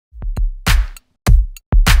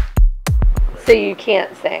So you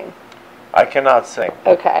can't sing? I cannot sing.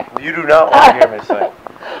 Okay. You do not want to hear me sing.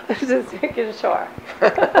 I'm just making sure.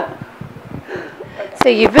 So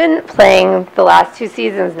you've been playing the last 2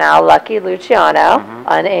 seasons now, Lucky Luciano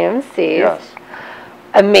on AMC's. Yes.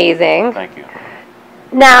 Amazing. Thank you.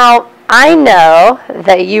 Now, I know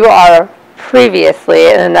that you are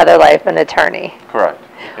previously in another life an attorney. Correct.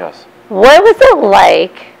 Yes. What was it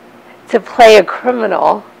like to play a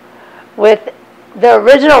criminal with the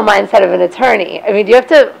original mindset of an attorney? I mean, do you have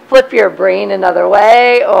to flip your brain another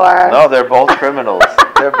way, or? No, they're both criminals.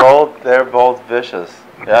 they're both vicious.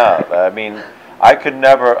 Yeah. I mean, I could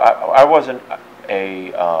never. I wasn't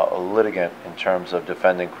a litigant in terms of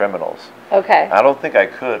defending criminals. Okay. I don't think I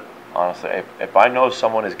could, honestly. If I know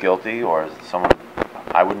someone is guilty or someone,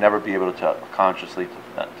 I would never be able to consciously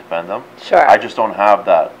defend them. Sure. I just don't have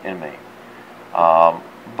that in me.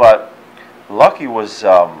 But Lucky was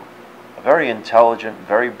very intelligent,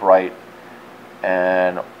 very bright,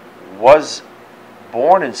 and was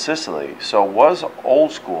born in Sicily, so was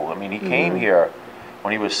old school. I mean, he came here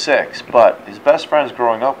when he was 6, but his best friends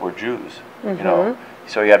growing up were Jews. You know,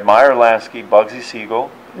 so he had Meyer Lansky, Bugsy Siegel.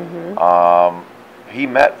 He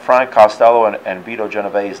met Frank Costello and Vito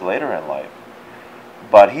Genovese later in life.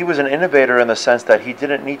 But he was an innovator in the sense that he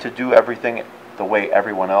didn't need to do everything the way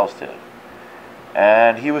everyone else did.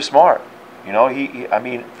 And he was smart. You know, I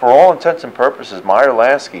mean, for all intents and purposes, Meyer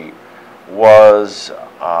Lansky was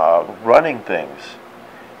running things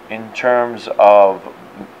in terms of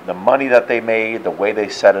the money that they made, the way they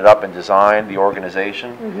set it up and designed the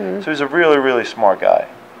organization. So he's a really, really smart guy.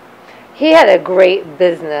 He had a great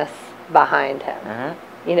business behind him.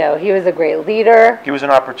 You know, he was a great leader. He was an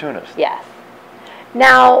opportunist. Yes.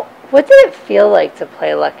 Now, what did it feel like to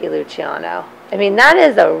play Lucky Luciano? I mean, that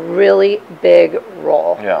is a really big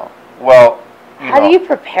role. Yeah. Well, how do you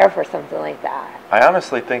prepare for something like that? I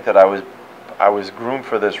honestly think that I was groomed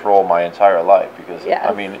for this role my entire life because,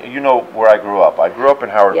 I mean, you know where I grew up. I grew up in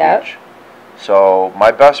Howard Beach. So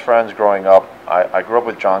my best friends growing up, I grew up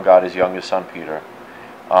with John Gott, his youngest son, Peter,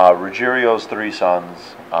 Ruggiero's 3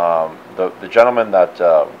 sons, the gentleman that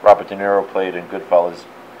Robert De Niro played in Goodfellas.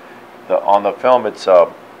 On the film, it's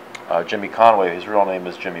Jimmy Conway. His real name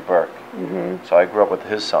is Jimmy Burke. So I grew up with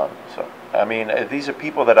his son. So I mean, these are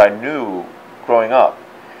people that I knew growing up,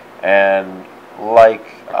 and like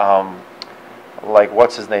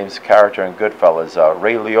what's his name's character in Goodfellas,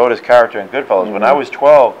 Ray Liotta's character in Goodfellas. When I was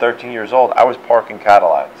 12, 13 years old, I was parking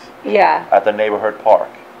Cadillacs. At the neighborhood park.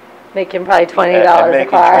 Making probably $20 a car.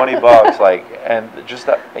 Making $20, like, and just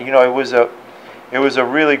that, you know, it was a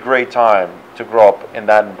really great time to grow up in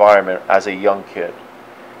that environment as a young kid.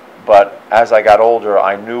 But as I got older,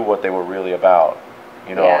 I knew what they were really about,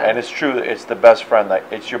 you know. And it's true, it's your best friend that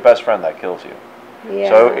kills you.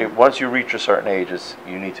 So once you reach a certain age,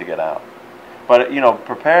 you need to get out. But you know,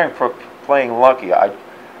 preparing for playing Lucky,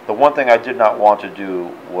 the one thing I did not want to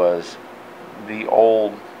do was the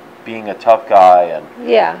old being a tough guy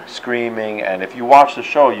and screaming. And if you watch the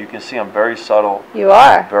show, you can see I'm very subtle. You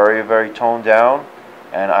are very, very toned down.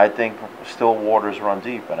 And I think still waters run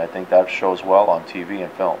deep, and I think that shows well on TV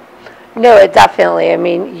and film. No, it definitely. I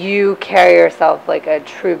mean, you carry yourself like a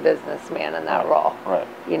true businessman in that role. Right.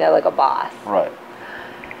 You know, like a boss. Right.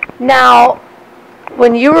 Now,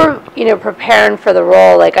 when you were, you know, preparing for the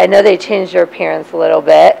role, like I know they changed your appearance a little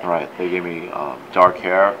bit. Right. They gave me dark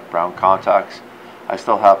hair, brown contacts. I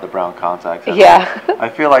still have the brown contacts. I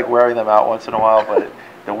feel like wearing them out once in a while, but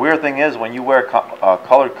the weird thing is when you wear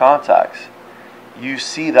colored contacts, you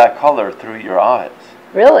see that color through your eyes.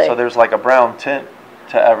 Really? So there's like a brown tint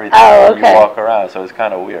to everything when you walk around, so it's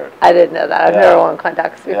kind of weird. I didn't know that. I've never worn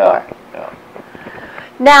contacts before.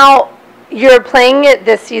 Now, you're playing it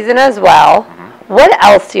this season as well. What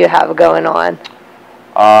else do you have going on?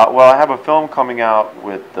 Well, I have a film coming out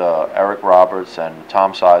with Eric Roberts and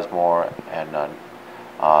Tom Sizemore and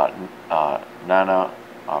Nana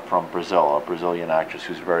from Brazil, a Brazilian actress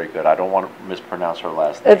who's very good. I don't want to mispronounce her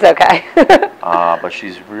last name. It's okay. But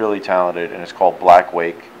she's really talented, and it's called Black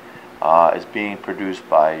Wake. It's being produced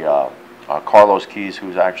by Carlos Keys,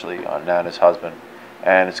 who's actually Nana's husband,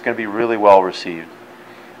 and it's going to be really well received.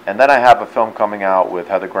 And then I have a film coming out with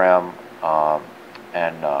Heather Graham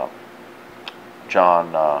and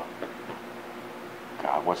John, God,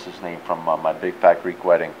 what's his name from My Big Fat Greek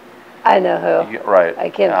Wedding? I know who. Right. I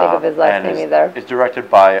can't think of his last name either. It's directed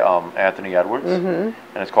by Anthony Edwards, and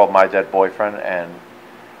it's called My Dead Boyfriend, and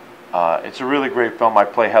it's a really great film. I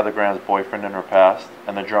play Heather Graham's boyfriend in her past,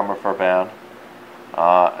 and the drummer for a band,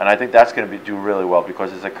 and I think that's going to do really well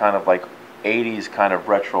because it's a kind of like 80s kind of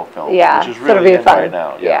retro film, which is really in right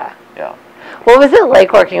now. Yeah. What was it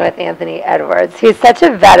like working with Anthony Edwards? He's such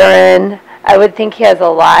a veteran. I would think he has a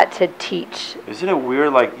lot to teach. Isn't it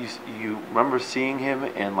weird, like, you remember seeing him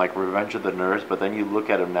in, like, Revenge of the Nerds, but then you look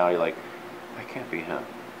at him now, you're like, that can't be him.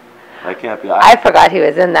 That can't be. I forgot he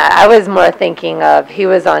was in that. I was more thinking of, he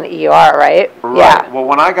was on ER, right? Right. Yeah. Well,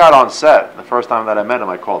 when I got on set, the first time that I met him,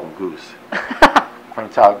 I called him Goose from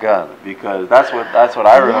Top Gun, because that's what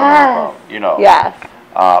I remember him from, you know. Yes.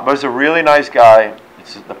 But he's a really nice guy.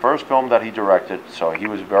 It's the first film that he directed, so he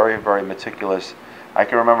was very, very meticulous. I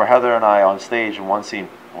can remember Heather and I on stage in one scene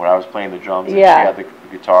when I was playing the drums and she had the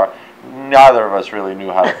guitar. Neither of us really knew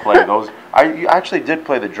how to play those. I actually did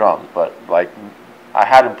play the drums, but like I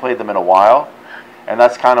hadn't played them in a while. And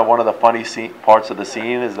that's kind of one of the funny parts of the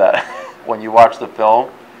scene is that when you watch the film,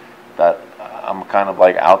 that I'm kind of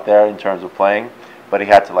like out there in terms of playing, but he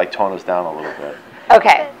had to like tone us down a little bit.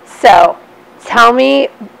 Okay, so tell me,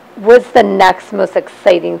 what's the next most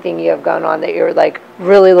exciting thing you have going on that you're like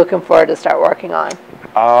really looking forward to start working on?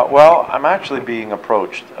 Well, I'm actually being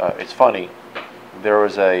approached. It's funny. There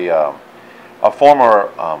was a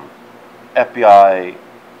former FBI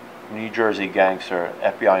New Jersey gangster,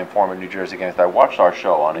 FBI informant New Jersey gangster. I watched our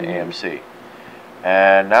show on AMC.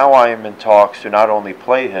 And now I am in talks to not only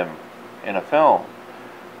play him in a film,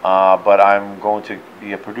 but I'm going to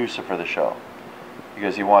be a producer for the show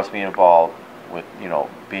because he wants me involved with, you know,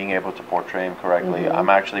 being able to portray him correctly. I'm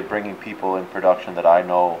actually bringing people in production that I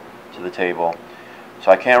know to the table. So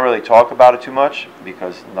I can't really talk about it too much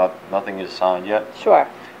because nothing is signed yet. Sure.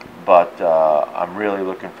 But I'm really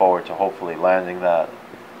looking forward to hopefully landing that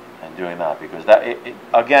and doing that because that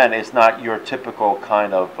again, it's not your typical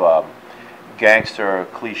kind of gangster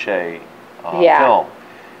cliche film.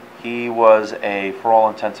 He was for all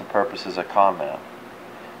intents and purposes, a con man,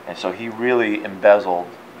 and so he really embezzled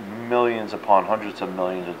millions upon hundreds of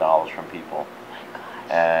millions of dollars from people. Oh my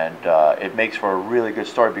gosh. And it makes for a really good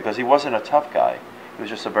story because he wasn't a tough guy. He was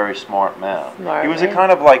just a very smart man. He was a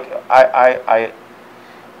kind of like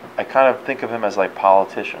I kind of think of him as like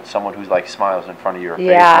politician, someone who's like smiles in front of your face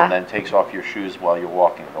and then takes off your shoes while you're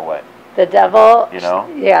walking away. The devil, you know?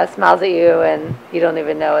 Yeah, smiles at you and you don't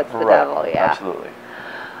even know it's the devil. Yeah, absolutely.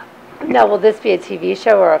 Now, will this be a TV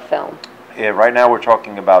show or a film? Yeah, right now we're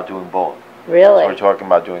talking about doing both. Really? So we're talking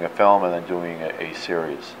about doing a film and then doing a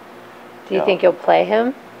series. Do you think you'll play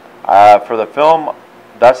him? For the film,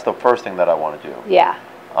 that's the first thing that I want to do. Yeah.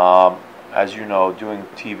 As you know, doing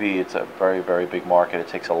TV, it's a very, very big market. It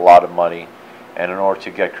takes a lot of money. And in order to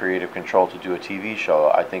get creative control to do a TV show,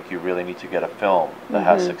 I think you really need to get a film that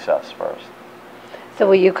has success first. So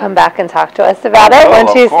will you come back and talk to us about it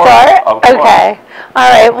once you start? Okay. All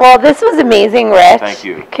right. Well, this was amazing, Rich. Thank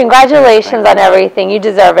you. Congratulations on everything. You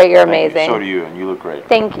deserve it. You're amazing. So do you, and you look great.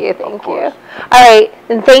 Thank you. Thank you. All right.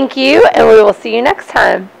 And thank you, and we will see you next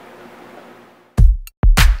time.